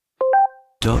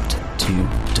Dot to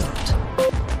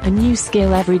dot. A new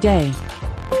skill every day.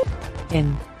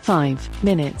 In 5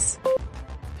 minutes.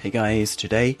 Hey guys,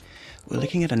 today we're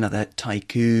looking at another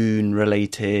Tycoon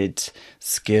related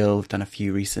skill. We've done a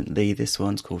few recently. This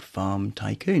one's called Farm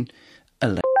Tycoon.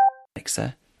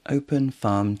 Alexa, open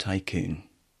Farm Tycoon.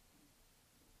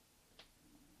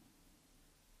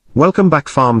 Welcome back,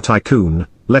 Farm Tycoon.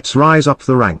 Let's rise up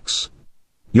the ranks.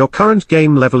 Your current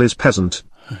game level is peasant.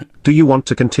 Do you want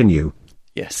to continue?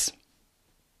 Yes.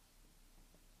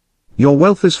 Your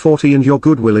wealth is 40 and your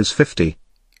goodwill is 50.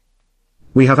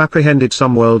 We have apprehended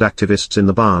some world activists in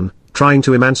the barn, trying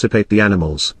to emancipate the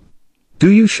animals. Do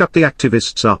you shut the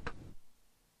activists up?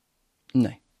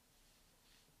 No.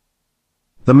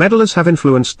 The meddlers have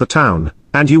influenced the town,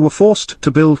 and you were forced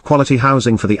to build quality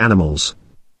housing for the animals.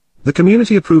 The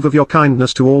community approve of your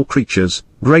kindness to all creatures,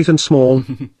 great and small.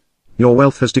 Your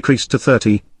wealth has decreased to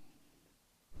 30.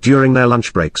 During their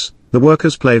lunch breaks, the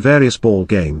workers play various ball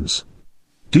games.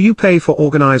 Do you pay for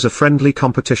organize a friendly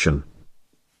competition?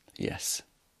 Yes.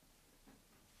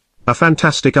 A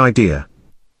fantastic idea.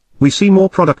 We see more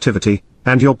productivity,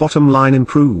 and your bottom line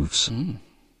improves.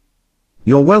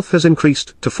 Your wealth has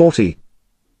increased to 40.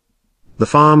 The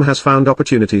farm has found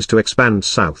opportunities to expand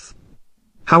south.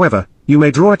 However, you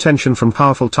may draw attention from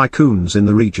powerful tycoons in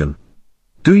the region.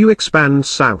 Do you expand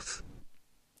south?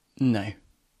 No.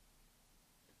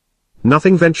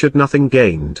 Nothing ventured, nothing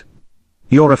gained.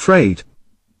 You're afraid.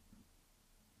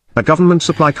 A government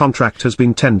supply contract has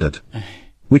been tendered.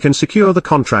 We can secure the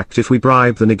contract if we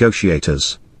bribe the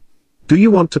negotiators. Do you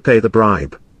want to pay the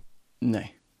bribe? No.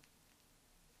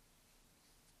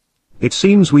 It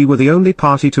seems we were the only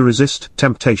party to resist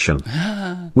temptation.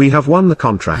 We have won the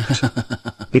contract.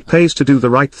 It pays to do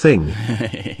the right thing.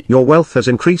 Your wealth has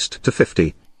increased to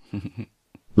 50.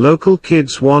 Local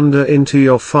kids wander into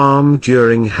your farm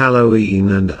during Halloween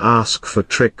and ask for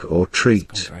trick or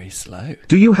treat. Very slow.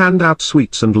 Do you hand out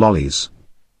sweets and lollies?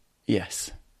 Yes.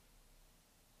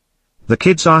 The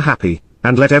kids are happy,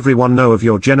 and let everyone know of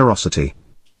your generosity.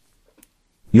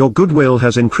 Your goodwill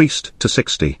has increased to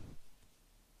 60.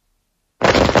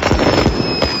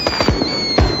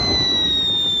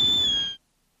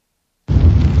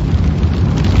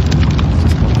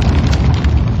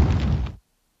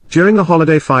 During the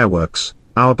holiday fireworks,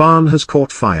 our barn has caught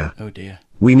fire. Oh dear.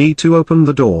 We need to open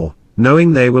the door,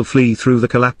 knowing they will flee through the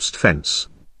collapsed fence.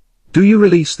 Do you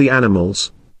release the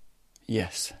animals?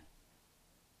 Yes.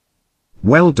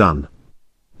 Well done.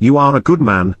 You are a good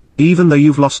man, even though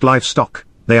you've lost livestock,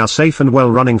 they are safe and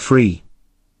well running free.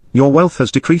 Your wealth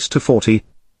has decreased to 40.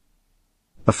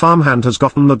 A farmhand has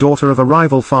gotten the daughter of a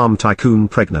rival farm tycoon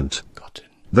pregnant. Gotten.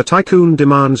 The tycoon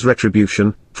demands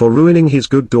retribution, for ruining his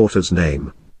good daughter's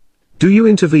name. Do you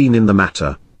intervene in the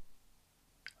matter?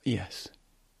 Yes.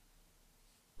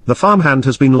 The farmhand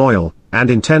has been loyal,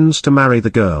 and intends to marry the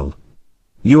girl.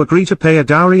 You agree to pay a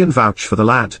dowry and vouch for the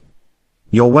lad.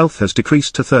 Your wealth has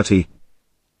decreased to 30.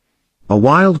 A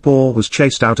wild boar was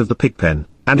chased out of the pig pen,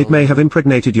 and it may have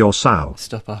impregnated your sow.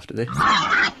 Stop after this.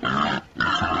 Oh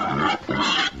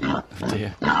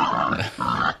dear.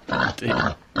 Oh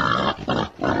dear.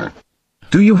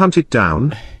 Do you hunt it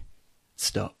down?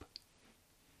 Stop.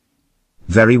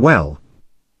 Very well.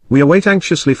 We await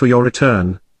anxiously for your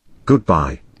return.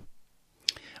 Goodbye.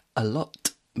 A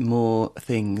lot more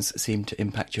things seem to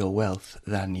impact your wealth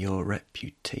than your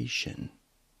reputation.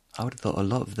 I would have thought a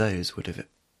lot of those would have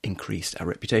increased our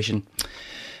reputation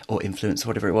or influence,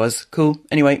 whatever it was. Cool.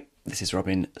 Anyway, this is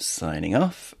Robin signing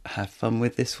off. Have fun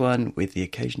with this one with the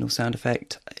occasional sound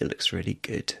effect. It looks really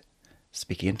good.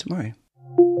 Speak again tomorrow.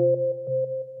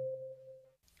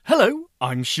 Hello,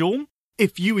 I'm Sean.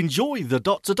 If you enjoy the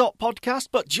Dot to Dot podcast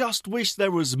but just wish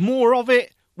there was more of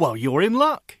it, well, you're in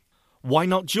luck. Why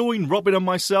not join Robin and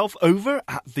myself over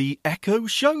at the Echo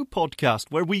Show podcast,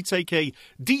 where we take a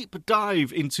deep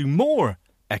dive into more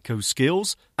Echo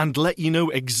skills and let you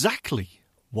know exactly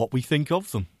what we think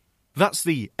of them. That's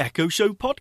the Echo Show podcast.